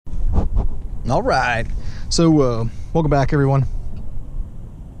All right, so welcome back, everyone.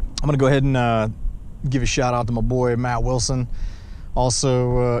 I'm gonna go ahead and give a shout out to my boy Matt Wilson.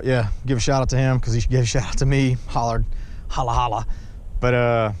 Also, yeah, give a shout out to him because he gave a shout out to me. Holla holla.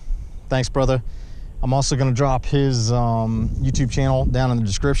 But thanks, brother. I'm also gonna drop his YouTube channel down in the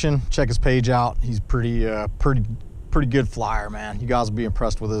description. Check his page out. He's pretty good flyer, man. You guys will be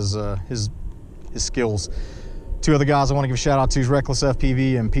impressed with his skills. Two other guys I want to give a shout out to is Reckless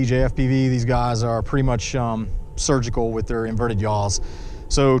FPV and PJ FPV. These guys are pretty much surgical with their inverted yaws.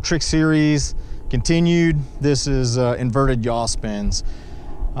 So trick series continued. This is inverted yaw spins.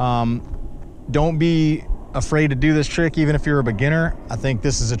 Don't be afraid to do this trick even if you're a beginner. I think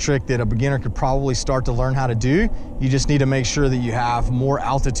this is a trick that a beginner could probably start to learn how to do. You just need to make sure that you have more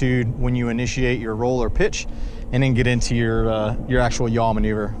altitude when you initiate your roll or pitch, and then get into your actual yaw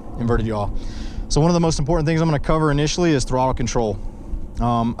maneuver, inverted yaw. So one of the most important things I'm going to cover initially is throttle control.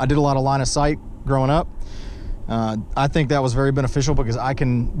 I did a lot of line of sight growing up. I think that was very beneficial because I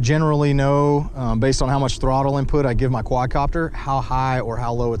can generally know, based on how much throttle input I give my quadcopter, how high or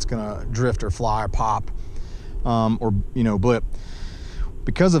how low it's going to drift or fly or pop, or blip.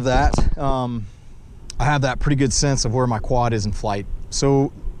 Because of that, I have that pretty good sense of where my quad is in flight.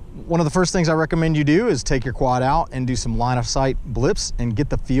 So one of the first things I recommend you do is take your quad out and do some line of sight blips and get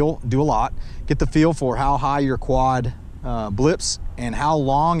the feel, get the feel for how high your quad blips and how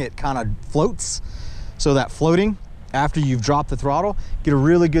long it kind of floats. So that floating, after you've dropped the throttle, get a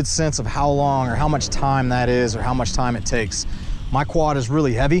really good sense of how long or how much time that is or how much time it takes. My quad is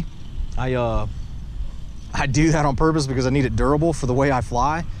really heavy. I do that on purpose because I need it durable for the way I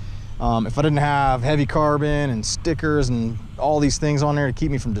fly. If I didn't have heavy carbon and stickers and all these things on there to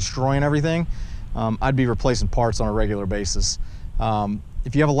keep me from destroying everything, I'd be replacing parts on a regular basis.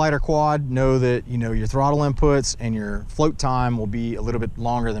 If you have a lighter quad, know that your throttle inputs and your float time will be a little bit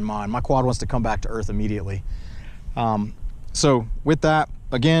longer than mine. My quad wants to come back to earth immediately. So with that,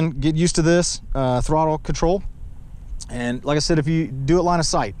 again, get used to this throttle control. And like I said, if you do it line of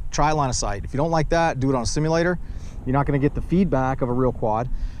sight, try it line of sight. If you don't like that, do it on a simulator. You're not going to get the feedback of a real quad.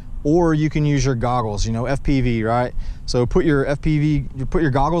 Or you can use your goggles, FPV, right? So put your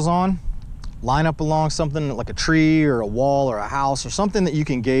goggles on, line up along something like a tree or a wall or a house or something that you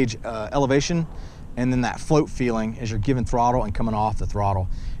can gauge elevation, and then that float feeling as you're giving throttle and coming off the throttle.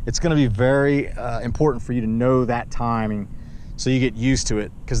 It's gonna be very important for you to know that timing so you get used to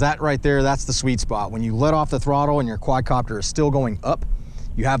it, because that right there, that's the sweet spot. When you let off the throttle and your quadcopter is still going up,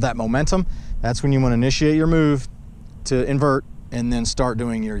 you have that momentum, that's when you wanna initiate your move to invert and then start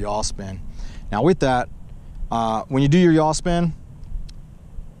doing your yaw spin. Now with that, when you do your yaw spin,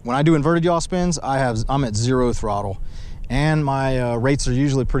 when I do inverted yaw spins, I'm at 0 throttle, and my rates are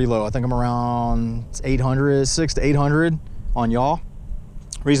usually pretty low. I think I'm around 600 to 800 on yaw.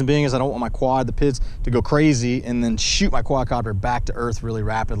 Reason being is I don't want my quad, the PIDs, to go crazy and then shoot my quadcopter back to earth really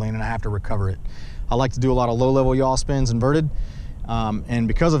rapidly, and then I have to recover it. I like to do a lot of low-level yaw spins inverted, and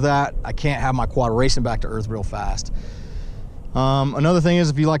because of that, I can't have my quad racing back to earth real fast. Another thing is,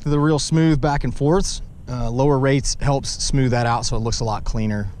 if you like the real smooth back and forths, lower rates helps smooth that out so it looks a lot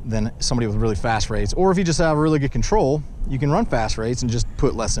cleaner than somebody with really fast rates. Or if you just have really good control, you can run fast rates and just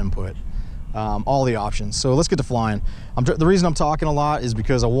put less input. All the options. So let's get to flying. The reason I'm talking a lot is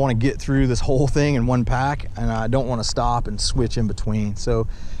because I want to get through this whole thing in one pack, and I don't want to stop and switch in between. So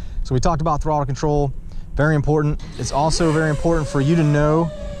we talked about throttle control, very important. It's also very important for you to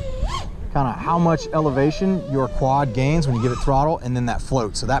know kind of how much elevation your quad gains when you give it throttle, and then that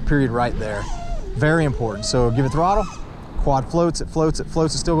float. So that period right there, very important. So give it throttle, quad floats,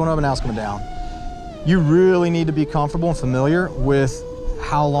 it's still going up, and now it's coming down. You really need to be comfortable and familiar with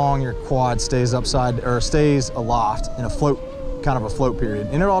how long your quad stays upside or stays aloft in a float, kind of a float period.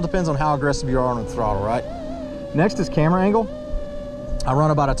 And it all depends on how aggressive you are on the throttle, right? Next is camera angle. I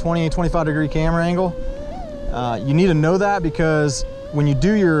run about a 20-25 degree camera angle. You need to know that because when you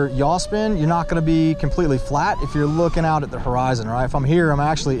do your yaw spin, you're not gonna be completely flat if you're looking out at the horizon, right? If I'm here, I'm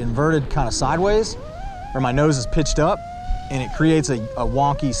actually inverted kind of sideways, or my nose is pitched up, and it creates a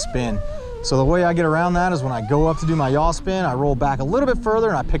wonky spin. So the way I get around that is when I go up to do my yaw spin, I roll back a little bit further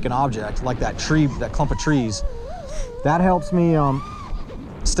and I pick an object, like that tree, that clump of trees. That helps me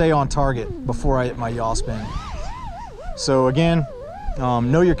stay on target before I hit my yaw spin. So again,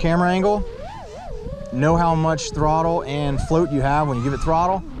 know your camera angle, know how much throttle and float you have when you give it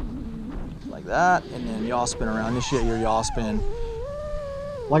throttle, like that, and then yaw spin around, initiate your yaw spin.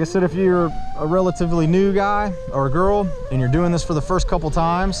 Like I said, if you're a relatively new guy or a girl and you're doing this for the first couple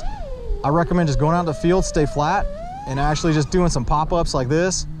times, I recommend just going out in the field, stay flat, and actually just doing some pop-ups like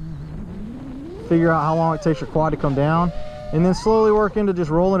this. Figure out how long it takes your quad to come down, and then slowly work into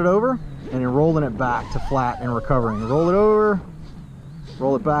just rolling it over and then rolling it back to flat and recovering. Roll it over,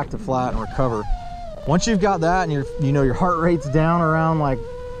 roll it back to flat and recover. Once you've got that and your heart rate's down around like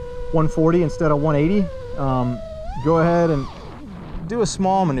 140 instead of 180, go ahead and do a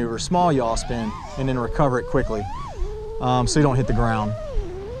small maneuver, small yaw spin, and then recover it quickly so you don't hit the ground.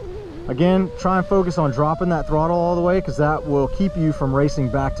 Again, try and focus on dropping that throttle all the way, because that will keep you from racing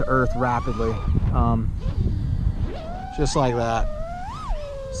back to earth rapidly. Just like that.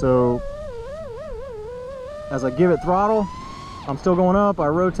 So as I give it throttle, I'm still going up, I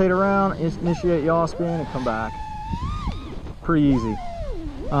rotate around, initiate yaw spin, and come back. Pretty easy.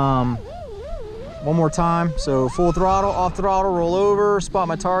 One more time. So full throttle, off throttle, roll over, spot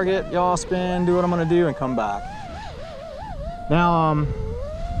my target, yaw spin, do what I'm gonna do, and come back. Now,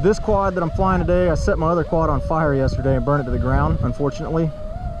 this quad that I'm flying today, I set my other quad on fire yesterday and burned it to the ground, unfortunately.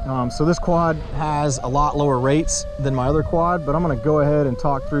 So this quad has a lot lower rates than my other quad, but I'm gonna go ahead and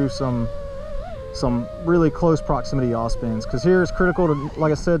talk through some really close proximity yaw spins, because here it's critical to,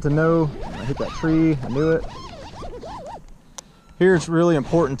 like I said, to know. I hit that tree, I knew it. Here it's really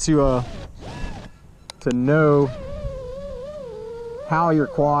important to know how your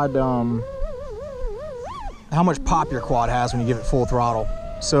quad, how much pop your quad has when you give it full throttle.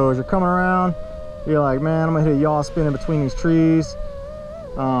 So as you're coming around, you're like, man, I'm gonna hit a yaw spin in between these trees.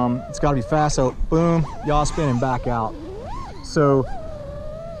 It's gotta be fast, so boom, yaw spin and back out. So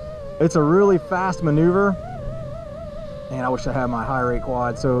it's a really fast maneuver. And I wish I had my high rate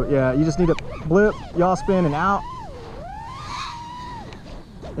quad. So yeah, you just need to blip, yaw spin and out.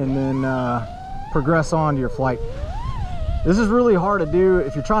 And then progress on to your flight. This is really hard to do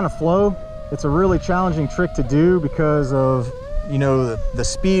if you're trying to flow. It's a really challenging trick to do because of, you know, the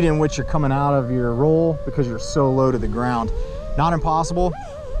speed in which you're coming out of your roll, because you're so low to the ground. Not impossible,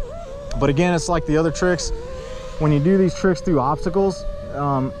 but again, it's like the other tricks. When you do these tricks through obstacles,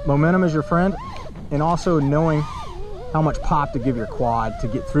 momentum is your friend, and also knowing how much pop to give your quad to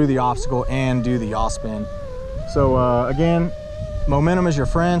get through the obstacle and do the yaw spin. So again, momentum is your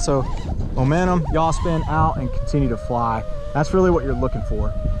friend, so momentum, yaw spin, out, and continue to fly. That's really what you're looking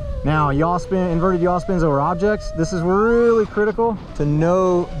for. Now, yaw spin, inverted yaw spins over objects. This is really critical to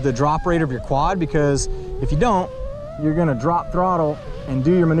know the drop rate of your quad, because if you don't, you're gonna drop throttle and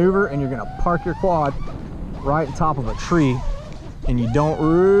do your maneuver, and you're gonna park your quad right on top of a tree, and you don't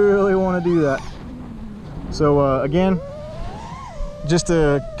really wanna do that. So again, just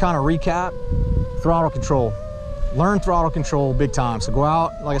to kind of recap, throttle control. Learn throttle control big time. So go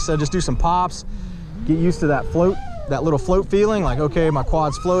out, like I said, just do some pops, get used to that float, that little float feeling, like, okay, my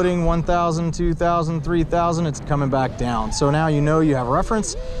quad's floating 1,000, 2,000, 3,000, it's coming back down. So now you know you have a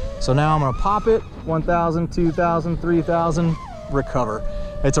reference. So now I'm gonna pop it, 1,000, 2,000, 3,000, recover.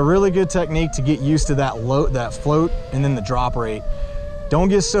 It's a really good technique to get used to that float and then the drop rate. Don't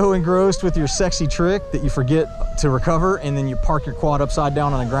get so engrossed with your sexy trick that you forget to recover, and then you park your quad upside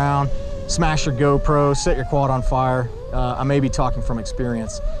down on the ground, smash your GoPro, set your quad on fire. I may be talking from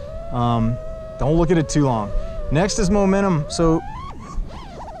experience. Don't look at it too long. Next is momentum. So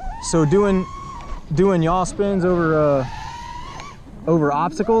doing yaw spins over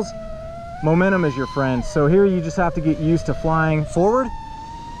obstacles, momentum is your friend. So here you just have to get used to flying forward,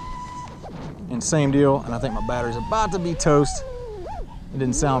 and same deal. And I think my battery's about to be toast. It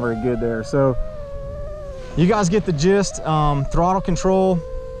didn't sound very good there. So you guys get the gist. Throttle control,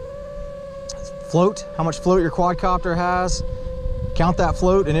 float, how much float your quadcopter has. Count that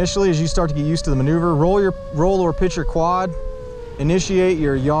float initially as you start to get used to the maneuver. Roll or pitch your quad. Initiate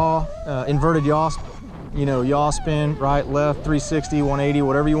your yaw, inverted yaw, yaw spin, right, left, 360, 180,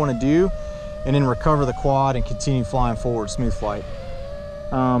 whatever you want to do, and then recover the quad and continue flying forward, smooth flight.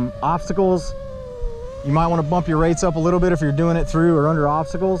 Obstacles, you might want to bump your rates up a little bit if you're doing it through or under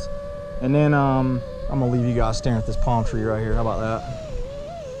obstacles. And then I'm gonna leave you guys staring at this palm tree right here. How about that?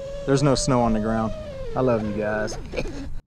 There's no snow on the ground. I love you guys.